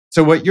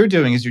So what you're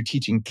doing is you're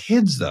teaching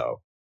kids,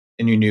 though,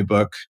 in your new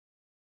book,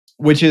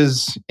 which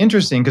is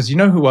interesting because you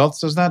know who else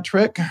does that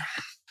trick?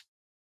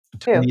 Who?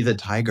 Tony the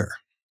Tiger.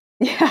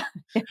 Yeah.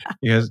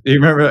 Because you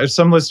remember,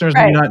 some listeners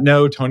may Right. not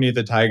know Tony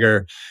the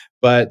Tiger,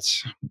 but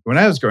when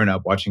I was growing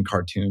up watching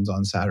cartoons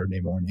on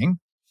Saturday morning,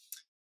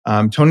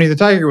 Tony the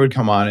Tiger would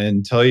come on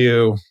and tell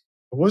you,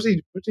 what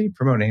did he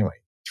promote anyway?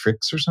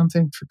 Tricks or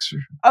something? Tricks or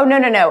Oh,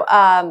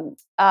 no.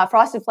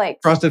 Frosted Flakes.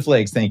 Frosted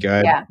Flakes. Thank you.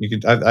 Yeah.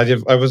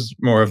 I was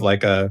more of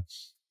like a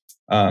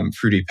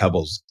Fruity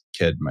Pebbles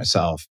kid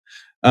myself.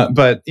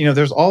 But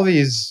there's all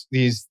these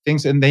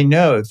things, and they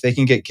know if they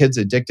can get kids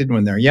addicted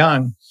when they're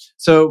young.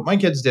 So my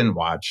kids didn't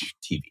watch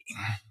TV.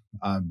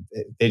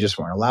 They just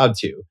weren't allowed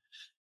to.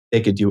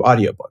 They could do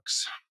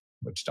audiobooks,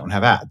 which don't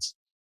have ads.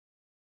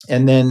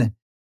 And then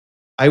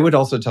I would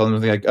also tell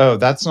them, like, oh,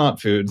 that's not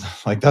food.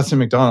 Like, that's a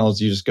McDonald's.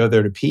 You just go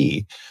there to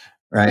pee.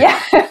 Right.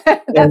 Yeah.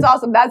 That's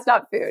awesome. That's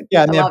not food.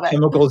 Yeah. And I they love have it.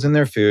 chemicals in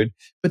their food.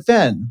 But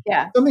then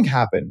Yeah. something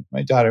happened.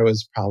 My daughter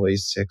was probably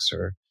 6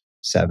 or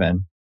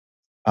 7.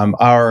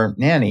 Our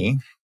nanny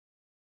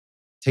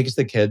takes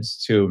the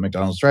kids to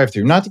McDonald's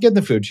drive-thru, not to get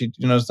the food. She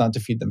knows not to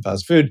feed them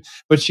fast food,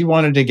 but she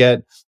wanted to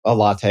get a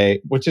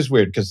latte, which is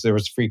weird because there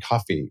was free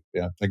coffee,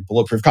 like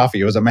bulletproof coffee.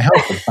 It was at my house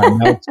at the time.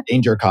 Now it's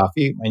Danger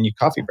Coffee, my new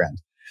coffee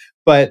brand.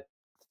 But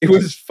it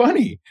was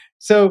funny.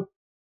 So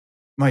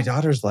my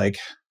daughter's like,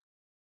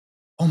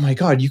 oh my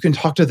God, you can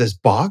talk to this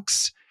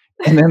box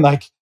and then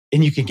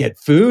and you can get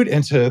food.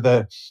 And so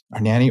our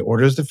nanny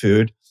orders the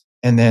food.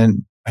 And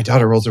then my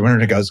daughter rolls her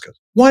window and goes,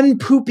 one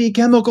poopy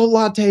chemical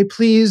latte,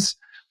 please.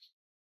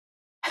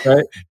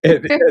 Right.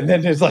 And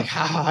then it's like,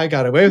 I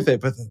got away with it.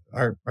 But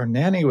our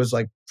nanny was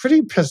like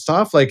pretty pissed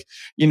off,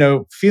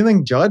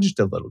 feeling judged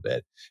a little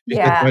bit.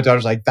 Because Yeah. my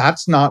daughter's like,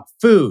 that's not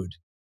food.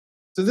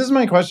 So this is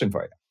my question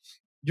for you.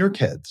 Your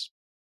kids,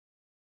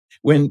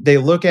 when they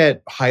look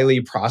at highly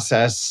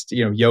processed,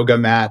 yoga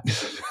mat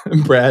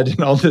bread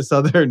and all this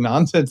other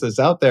nonsense that's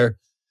out there,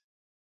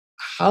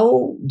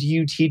 how do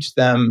you teach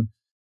them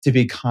to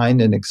be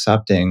kind and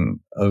accepting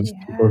of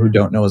people who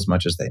don't know as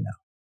much as they know?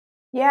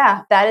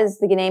 Yeah, that is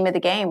the name of the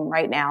game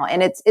right now.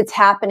 And it's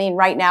happening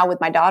right now with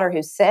my daughter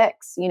who's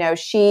 6.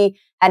 She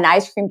had an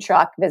ice cream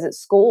truck visit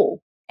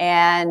school,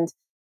 and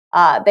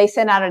they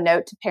sent out a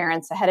note to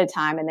parents ahead of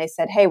time, and they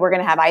said, hey, we're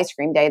going to have ice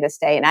cream day this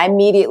day. And I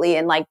immediately,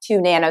 in like 2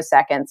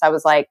 nanoseconds, I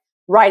was like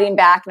writing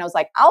back, and I was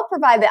like, I'll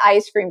provide the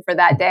ice cream for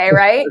that day,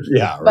 right?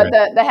 Yeah. But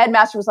the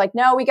headmaster was like,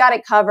 no, we got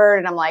it covered.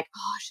 And I'm like,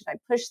 oh, should I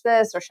push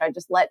this, or should I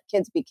just let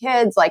kids be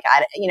kids? Like,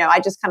 I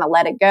just kind of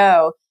let it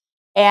go.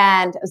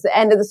 And it was the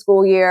end of the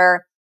school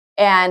year,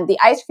 and the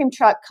ice cream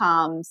truck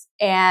comes,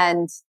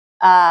 and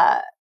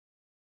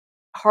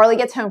Harley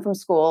gets home from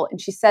school,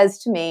 and she says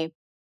to me,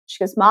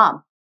 she goes,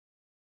 Mom,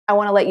 I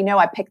want to let you know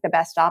I picked the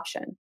best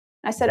option. And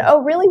I said,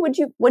 oh, really? What'd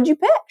you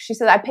pick? She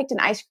said, I picked an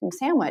ice cream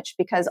sandwich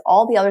because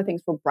all the other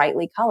things were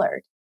brightly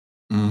colored.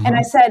 Mm-hmm. And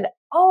I said,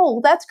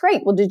 oh, that's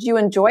great. Well, did you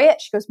enjoy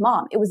it? She goes,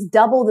 Mom, it was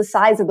double the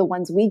size of the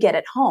ones we get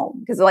at home,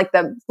 because like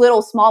the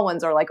little small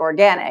ones are like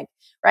organic,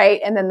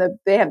 right? And then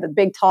they have the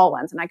big tall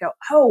ones. And I go,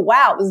 oh,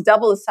 wow, it was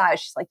double the size.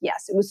 She's like,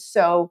 yes, it was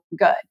so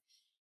good.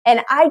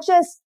 And I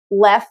just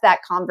left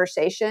that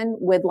conversation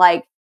with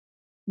like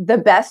the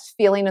best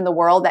feeling in the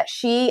world, that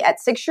she at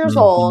 6 years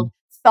old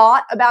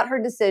thought about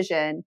her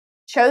decision,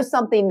 chose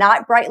something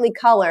not brightly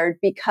colored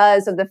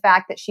because of the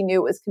fact that she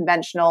knew it was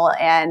conventional,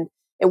 and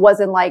it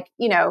wasn't like,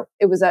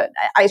 it was an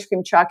ice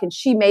cream truck, and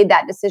she made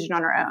that decision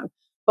on her own.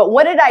 But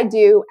what did I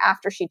do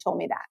after she told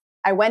me that?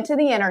 I went to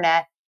the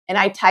internet and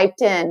I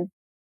typed in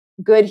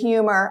good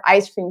humor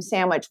ice cream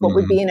sandwich. What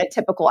would be in a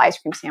typical ice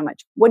cream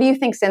sandwich? What do you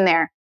think's in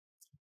there?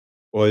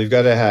 Well, you've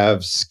got to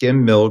have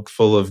skim milk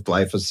full of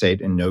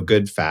glyphosate and no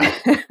good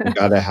fat. You've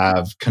got to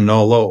have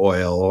canola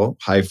oil,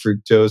 high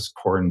fructose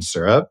corn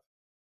syrup.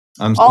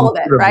 All of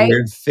it, right?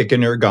 Weird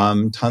thickener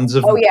gum, tons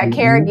of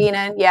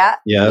carrageenan. Yeah.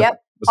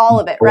 Yep.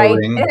 All of it, right?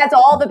 It has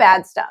all the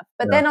bad stuff.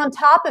 But then on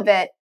top of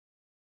it,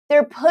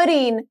 they're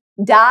putting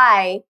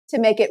dye to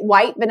make it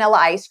white vanilla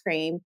ice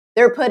cream.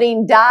 They're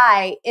putting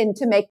dye in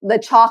to make the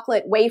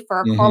chocolate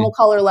wafer caramel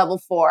color level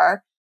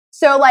 4.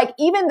 So like,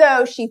 even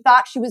though she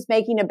thought she was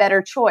making a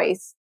better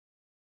choice,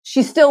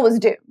 she still was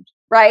doomed,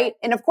 right?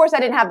 And of course, I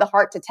didn't have the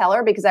heart to tell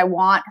her, because I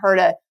want her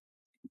to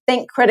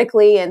think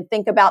critically and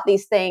think about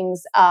these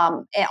things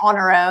on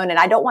her own. And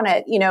I don't want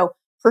to,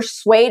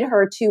 persuade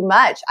her too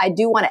much. I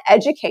do want to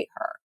educate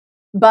her.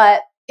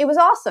 But it was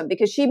awesome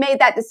because she made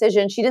that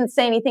decision. She didn't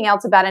say anything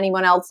else about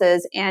anyone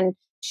else's, and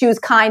she was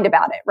kind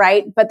about it,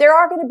 right? But there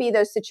are going to be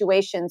those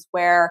situations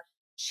where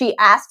she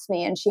asks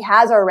me, and she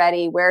has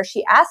already, where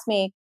she asked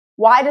me,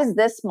 why does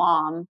this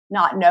mom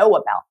not know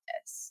about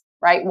this,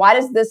 right? Why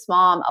does this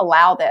mom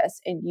allow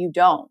this and you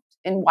don't?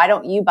 And why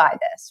don't you buy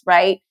this,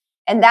 right?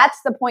 And that's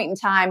the point in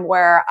time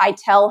where I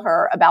tell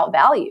her about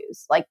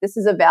values. Like, this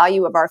is a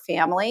value of our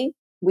family.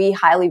 We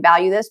highly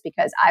value this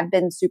because I've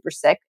been super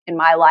sick in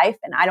my life,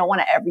 and I don't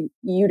want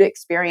you to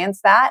experience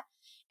that.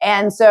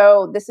 And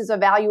so this is a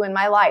value in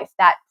my life.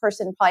 That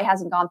person probably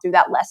hasn't gone through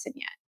that lesson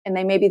yet. And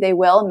maybe they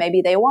will, and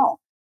maybe they won't.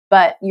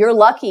 But you're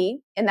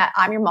lucky in that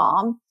I'm your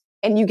mom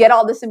and you get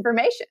all this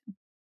information.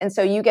 And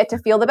so you get to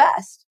feel the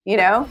best, you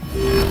know?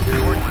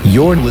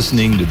 You're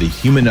listening to The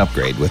Human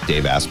Upgrade with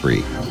Dave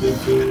Asprey.